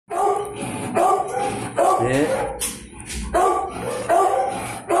Sit.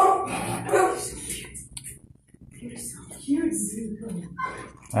 You're so cute.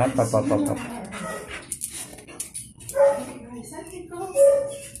 Up, up, up, up, up.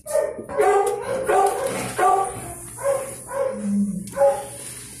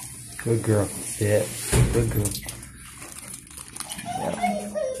 Good girl. Sit. Good girl. Yep.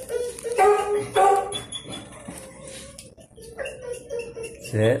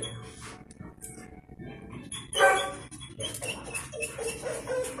 Sit.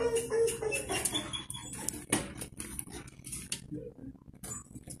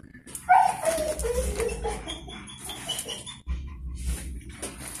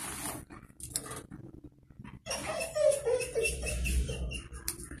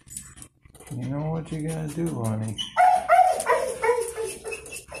 You know what you gotta do, honey?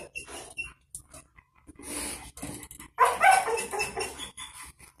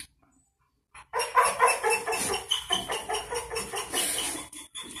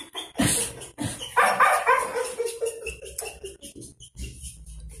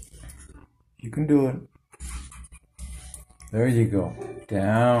 You can do it. There you go.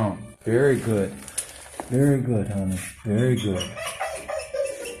 Down. Very good. Very good, honey. Very good.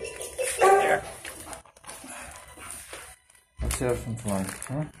 There. Let's have some fun,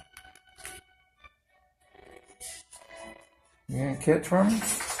 huh? You gonna catch for me?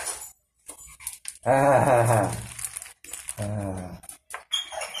 Ah. Ah.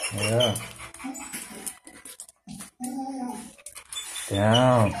 Yeah.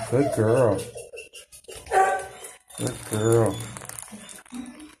 Down. Good girl. Good girl.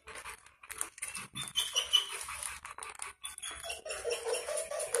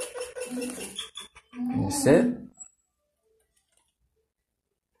 Can you sit?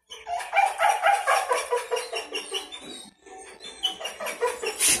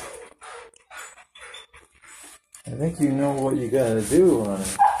 I think you know what you gotta do, honey.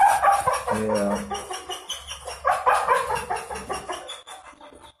 Yeah.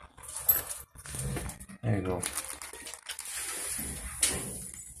 There you go.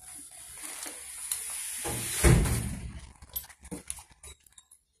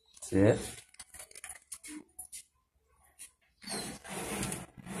 Sit.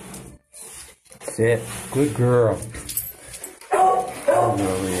 Sit. Good girl. Good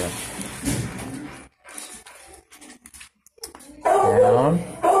girl, Leah. Down.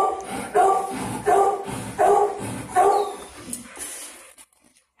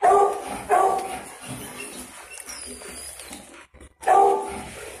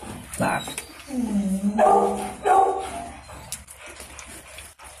 Back.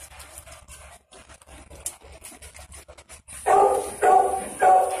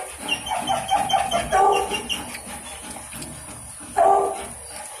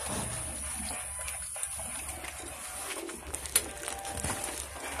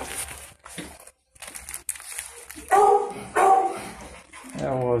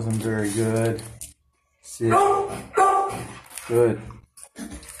 That wasn't very good. Sit. Good.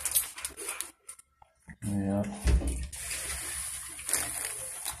 Yeah.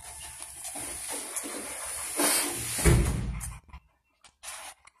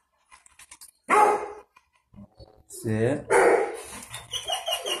 Sit.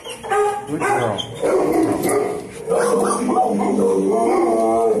 Good girl.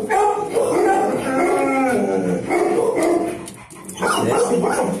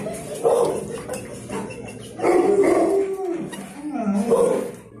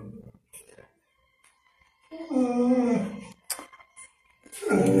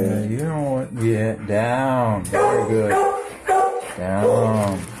 Yeah, you don't want, yeah, down. Very good.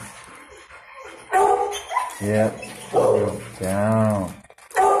 Down. Yep. Down.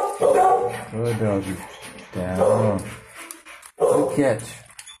 Good doggy. Down. Good catch.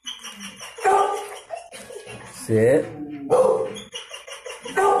 Sit.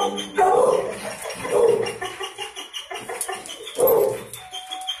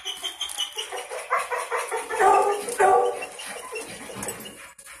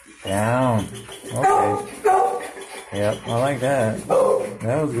 Down. Okay. Yep, I like that.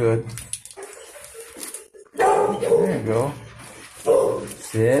 That was good. There you go.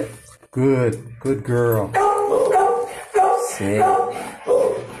 Sit. Good. Good girl. Sit.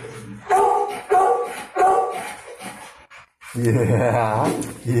 Yeah.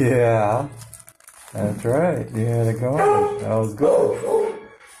 Yeah. That's right. You had it going. That was good.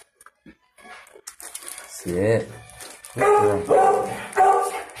 Sit. Good girl.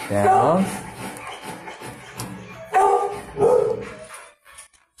 Down.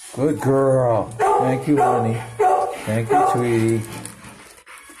 Good girl. Thank you, honey. Thank you, sweetie.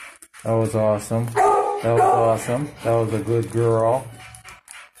 That was awesome. That was awesome. That was a good girl.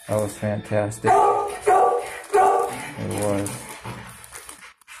 That was fantastic. It was.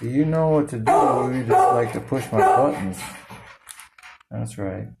 So you know what to do. You just like to push my buttons. That's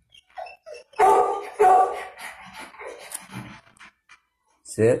right.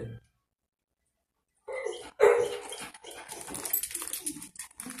 Sit.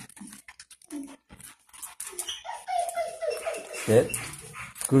 Sit.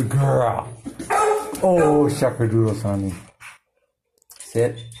 Good girl. Oh, shuckadoodles, honey.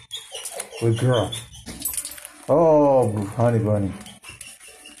 Sit. Good girl. Oh, honey bunny.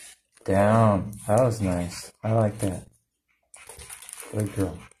 Down. That was nice. I like that. Good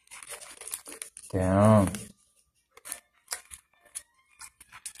girl. Down.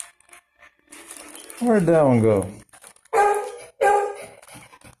 Where'd that one go?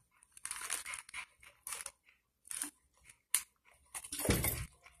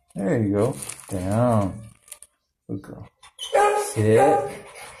 There you go. Down. Good girl. Sit.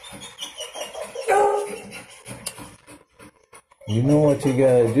 You know what you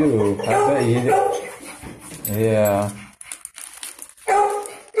gotta do. I bet you do. Yeah.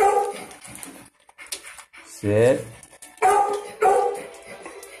 Sit.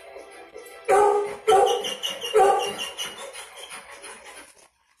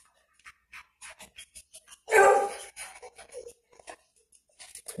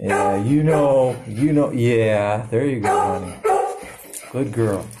 Yeah, you know, yeah, there you go, honey. Good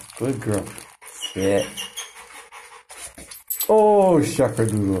girl, good girl. Sit. Oh,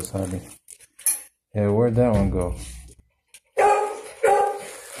 shuckadoodles, honey. Yeah, where'd that one go?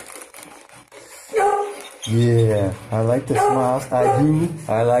 Yeah, I like the smiles. I do.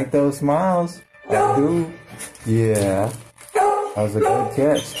 I like those smiles. I do. Yeah. That was a good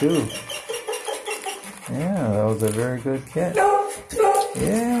catch, too. Yeah, that was a very good catch.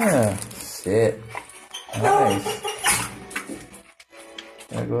 Yeah. Sit. Nice.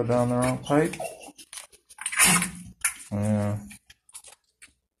 Did I go down the wrong pipe? Yeah.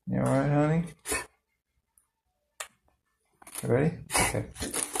 You alright, honey? You ready? Okay.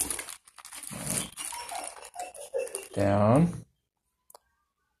 Down.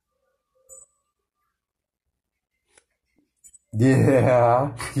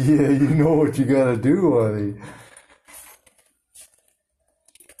 Yeah. Yeah, you know what you gotta do, honey.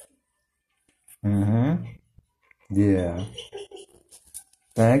 Mm-hmm. Yeah.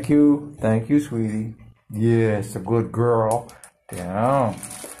 Thank you. Thank you, sweetie. Yes, a good girl. Down.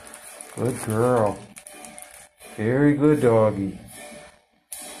 Good girl. Very good doggy.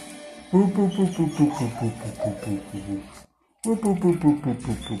 Boop, boop, boop, boop, boop, boop, boop, boop, boop, boop, boop. Boop, boop, boop, boop, boop,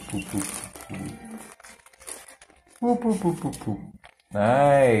 boop, boop, boop, boop. Boop, boop, boop, boop, boop.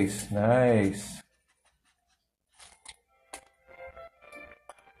 Nice, nice.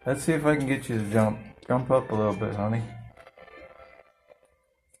 Let's see if I can get you to jump. Jump up a little bit, honey.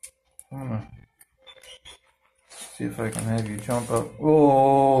 See if I can have you jump up.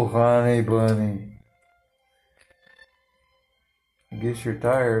 Oh, honey bunny. I guess you're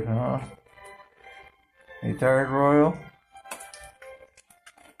tired, huh? You tired, Royal?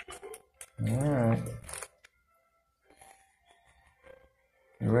 Alright.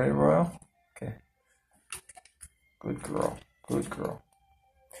 You ready, Royal? Okay. Good girl. Good girl.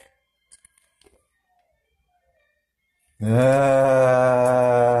 Ah.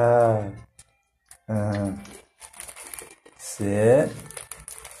 Sit.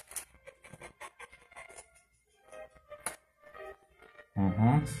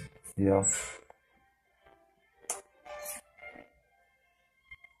 Mm-hmm. Yeah.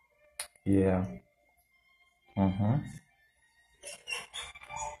 Yeah. Mm-hmm.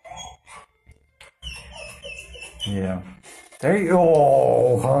 Yeah. There you go.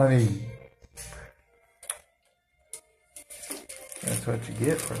 Oh, honey. That's what you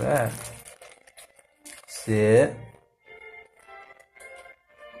get for that. Sit.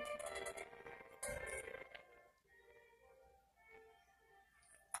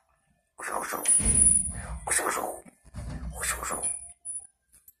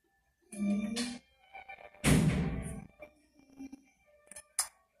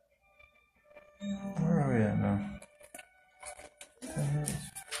 Where are we at now?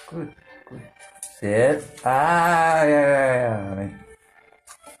 Good, good. Sit. Ah, yeah, honey.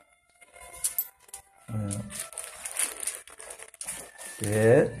 Yeah.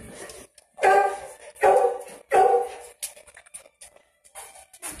 Sit.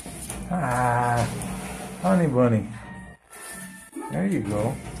 Ah, honey bunny. There you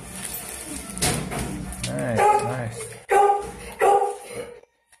go. Nice, nice.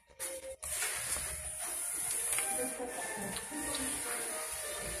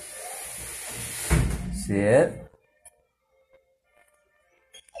 Sit.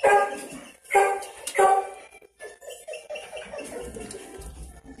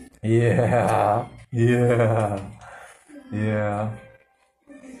 Yeah. Yeah. Yeah.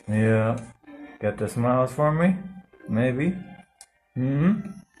 Yeah. Got the smiles for me? Maybe.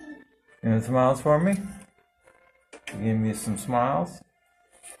 Mm-hmm. Any smiles for me? Give me some smiles.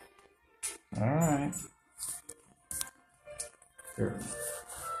 All right. Here.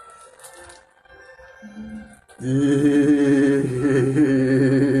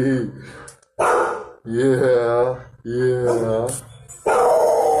 Yeah. Yeah.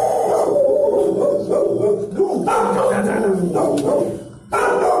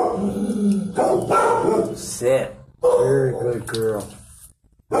 Sit. Very good girl.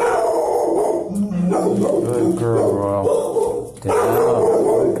 Good girl, Royal. Down.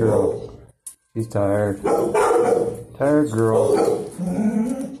 Good girl. She's tired. Tired girl.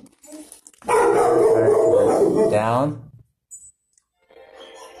 Down.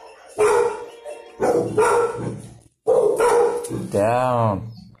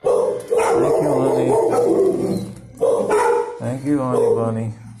 Down. Thank you, honey. Thank you, honey bunny.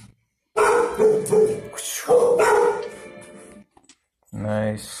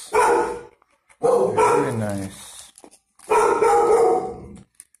 Nice. Very nice.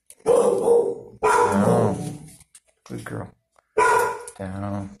 Down. Good girl.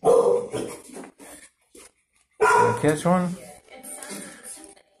 Down. Wanna catch one?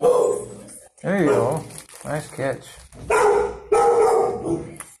 There you go. Nice catch.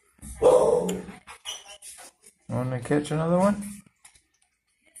 Want to catch another one?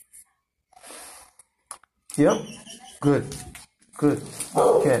 Yep. Good. Good.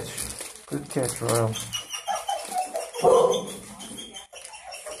 Good catch. Good catch, Royal.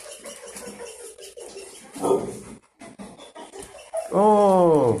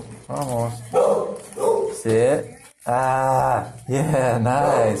 Oh, almost. Sit. Ah, yeah,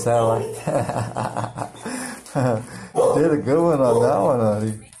 nice. I like that. Did a good one on that one,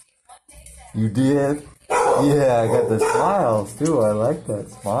 honey. You did? Yeah, I got the smiles too. I like that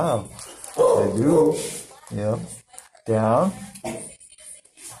smile. I do. Yep. Down.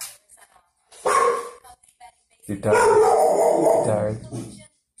 You're tired. You're tired.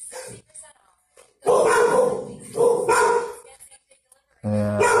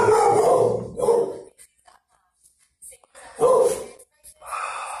 Yeah.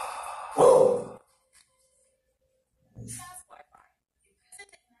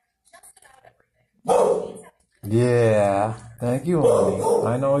 Yeah. Thank you, honey.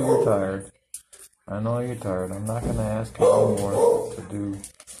 I know you're tired. I know you're tired. I'm not going to ask you anymore to do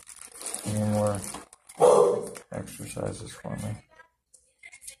any more exercises for me.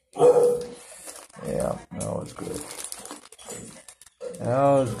 Yeah, that was good. That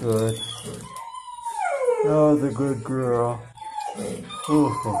was good. That was a good girl.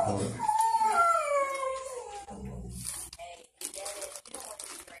 Ooh.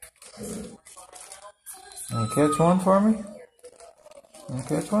 Wanna catch one for me? Wanna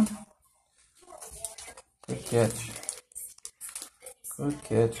catch one? Good catch. Good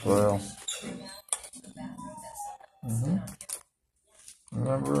catch, Royal.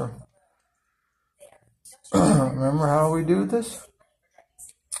 Remember remember how we do this?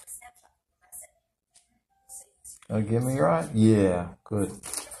 Give me your eye. Yeah, good.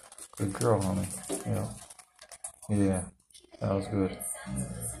 Good girl, honey. Yeah. Yeah. That was good.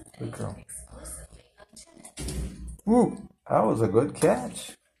 Good girl. Woo! That was a good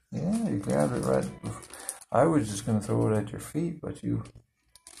catch. Yeah, you grabbed it right. I was just gonna throw it at your feet, but you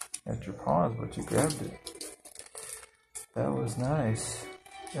at your paws, but you grabbed it. That was nice.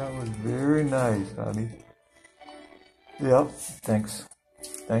 That was very nice, honey. Yep. Thanks.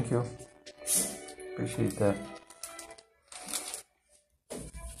 Thank you. Appreciate that.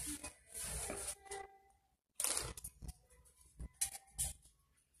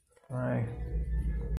 Bye.